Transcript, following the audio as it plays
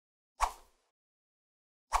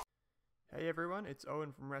Hey everyone, it's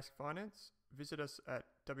Owen from Rask Finance. Visit us at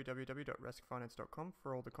www.raskfinance.com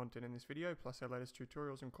for all the content in this video, plus our latest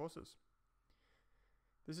tutorials and courses.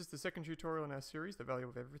 This is the second tutorial in our series, The Value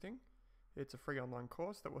of Everything. It's a free online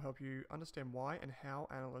course that will help you understand why and how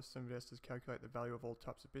analysts and investors calculate the value of all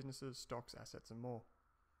types of businesses, stocks, assets, and more.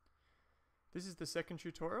 This is the second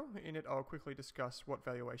tutorial. In it, I'll quickly discuss what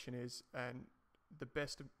valuation is and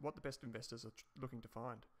what the best investors are looking to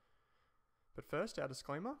find. But first, our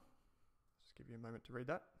disclaimer. Just give you a moment to read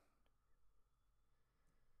that.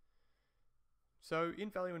 So in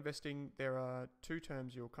value investing, there are two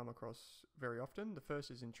terms you'll come across very often. The first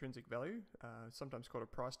is intrinsic value, sometimes called a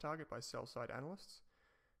price target by sell-side analysts.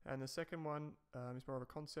 And the second one is more of a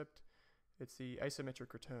concept. It's the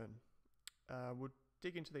asymmetric return. We'll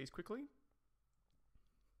dig into these quickly.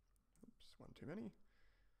 Oops, one too many.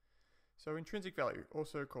 So intrinsic value,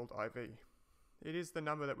 also called IV. It is the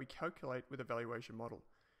number that we calculate with a valuation model.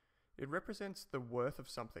 It represents the worth of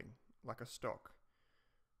something, like a stock.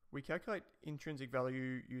 We calculate intrinsic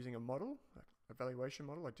value using a model, a valuation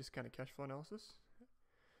model, like discounted cash flow analysis.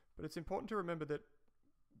 But it's important to remember that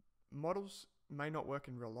models may not work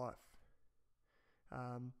in real life.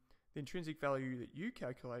 The intrinsic value that you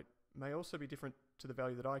calculate may also be different to the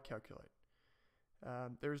value that I calculate.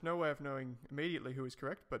 There is no way of knowing immediately who is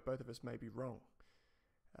correct, but both of us may be wrong.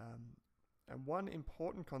 And one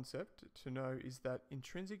important concept to know is that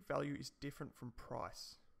intrinsic value is different from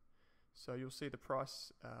price. So you'll see the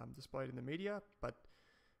price displayed in the media, but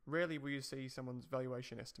rarely will you see someone's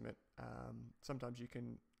valuation estimate. Sometimes you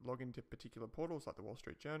can log into particular portals like the Wall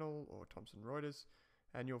Street Journal or Thomson Reuters,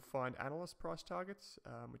 and you'll find analyst price targets,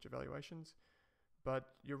 which are valuations, but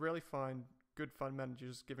you'll rarely find good fund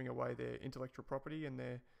managers giving away their intellectual property and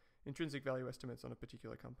their intrinsic value estimates on a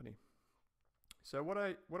particular company. So what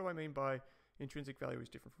do I mean by intrinsic value is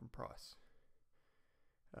different from price?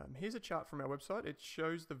 Here's a chart from our website. It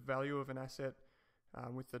shows the value of an asset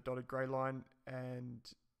with the dotted grey line and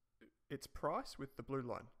its price with the blue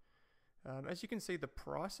line. As you can see, the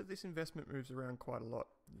price of this investment moves around quite a lot.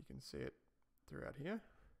 You can see it throughout here.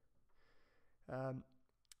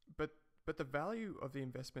 But the value of the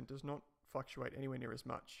investment does not fluctuate anywhere near as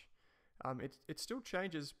much. It still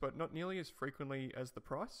changes, but not nearly as frequently as the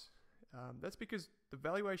price. That's because the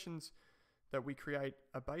valuations that we create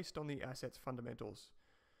are based on the asset's fundamentals.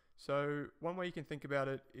 So one way you can think about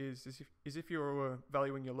it is if you were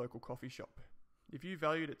valuing your local coffee shop. If you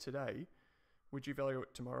valued it today, would you value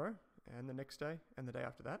it tomorrow and the next day and the day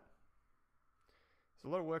after that? There's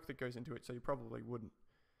a lot of work that goes into it, so you probably wouldn't.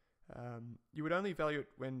 You would only value it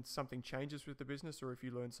when something changes with the business or if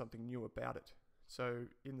you learn something new about it. So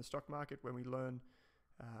in the stock market, when we learn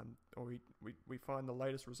or we find the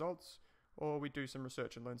latest results, or we do some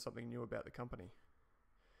research and learn something new about the company.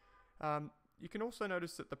 You can also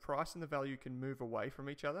notice that the price and the value can move away from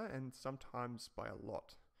each other, and sometimes by a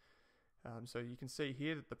lot. So you can see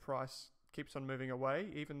here that the price keeps on moving away.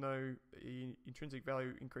 Even though the intrinsic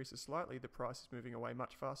value increases slightly, the price is moving away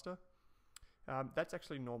much faster. That's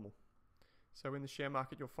actually normal. So in the share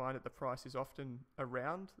market, you'll find that the price is often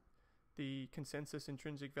around the consensus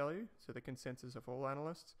intrinsic value, so the consensus of all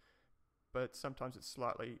analysts, but sometimes it's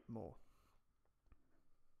slightly more.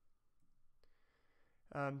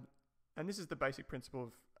 And this is the basic principle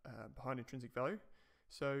of behind intrinsic value.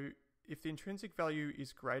 So if the intrinsic value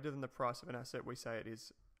is greater than the price of an asset, we say it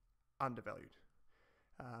is undervalued.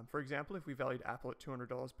 For example, if we valued Apple at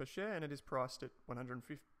 $200 per share and it is priced at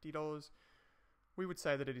 $150, we would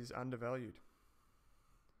say that it is undervalued.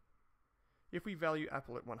 If we value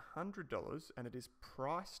Apple at $100 and it is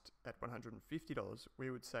priced at $150,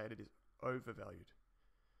 we would say it is overvalued.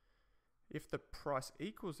 If the price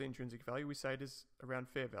equals the intrinsic value, we say it is around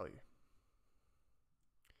fair value.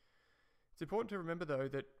 It's important to remember though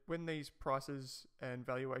that when these prices and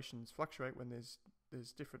valuations fluctuate, when there's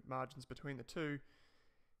different margins between the two,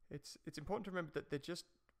 it's important to remember that they're just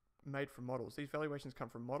made from models. These valuations come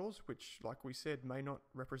from models, which, like we said, may not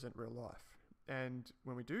represent real life. And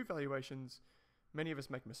when we do valuations, many of us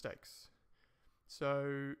make mistakes.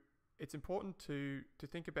 So it's important to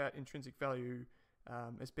think about intrinsic value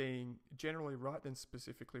as being generally right than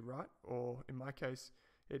specifically right, or in my case,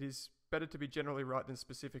 it is better to be generally right than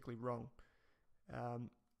specifically wrong.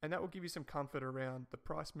 And that will give you some comfort around the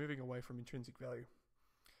price moving away from intrinsic value.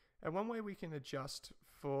 And one way we can adjust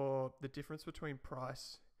for the difference between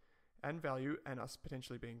price and value and us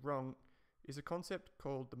potentially being wrong is a concept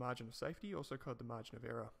called the margin of safety, also called the margin of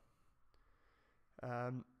error.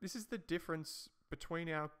 This is the difference between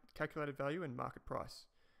our calculated value and market price.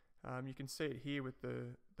 You can see it here with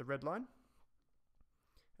the red line.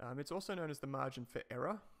 It's also known as the margin for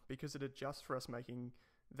error because it adjusts for us making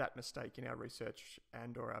that mistake in our research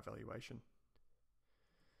and or our valuation.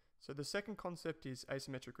 So the second concept is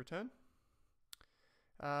asymmetric return.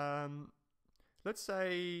 Let's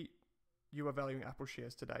say you are valuing Apple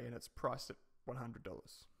shares today and it's priced at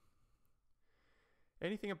 $100.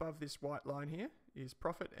 Anything above this white line here is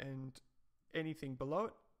profit, and anything below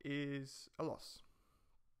it is a loss.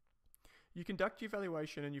 You conduct your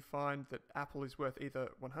valuation and you find that Apple is worth either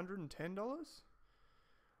 $110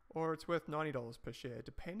 or it's worth $90 per share,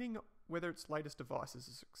 depending whether its latest device is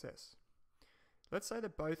a success. Let's say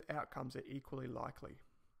that both outcomes are equally likely.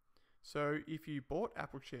 So if you bought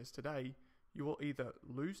Apple shares today, you will either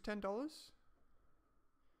lose $10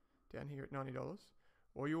 down here at $90,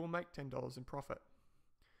 or you will make $10 in profit.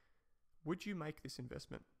 Would you make this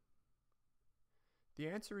investment? The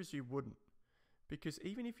answer is you wouldn't, because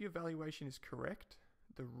even if your valuation is correct,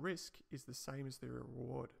 the risk is the same as the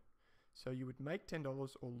reward. So you would make $10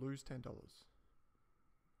 or lose $10.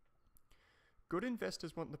 Good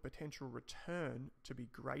investors want the potential return to be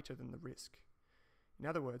greater than the risk. In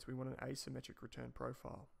other words, we want an asymmetric return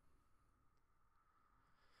profile.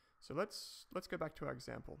 So let's go back to our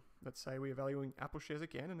example. Let's say we are valuing Apple shares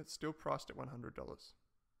again and it's still priced at $100.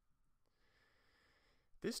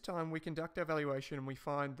 This time we conduct our valuation and we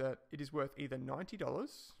find that it is worth either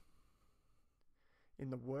 $90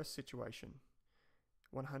 in the worst situation,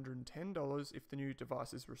 $110 if the new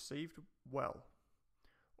device is received well,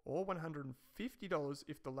 or $150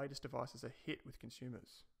 if the latest device is a hit with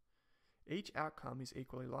consumers. Each outcome is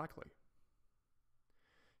equally likely.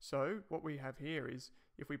 So what we have here is,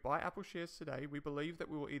 if we buy Apple shares today, we believe that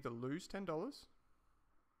we will either lose $10,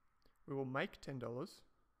 we will make $10,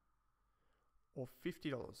 or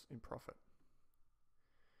 $50 in profit.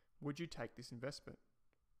 Would you take this investment?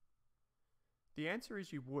 The answer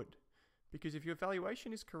is you would, because if your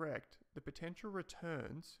valuation is correct, the potential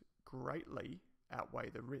returns greatly outweigh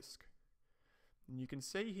the risk. And you can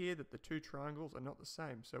see here that the two triangles are not the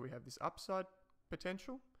same. So we have this upside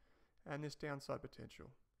potential and this downside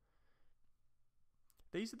potential.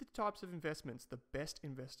 These are the types of investments the best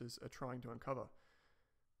investors are trying to uncover.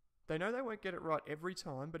 They know they won't get it right every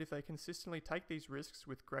time, but if they consistently take these risks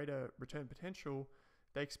with greater return potential,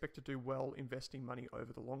 they expect to do well investing money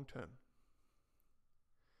over the long term.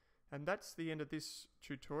 And that's the end of this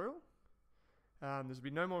tutorial. There's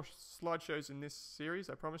been no more slideshows in this series,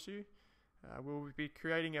 I promise you. We'll be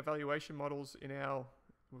creating evaluation models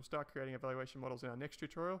we'll start creating evaluation models in our next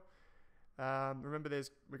tutorial. Remember,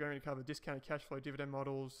 we're going to cover discounted cash flow, dividend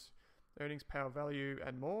models, earnings, power, value,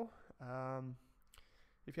 and more.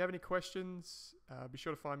 If you have any questions, be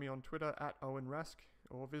sure to find me on Twitter at @OwenRask,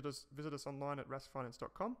 or visit us online at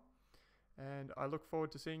raskfinance.com. And I look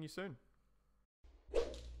forward to seeing you soon.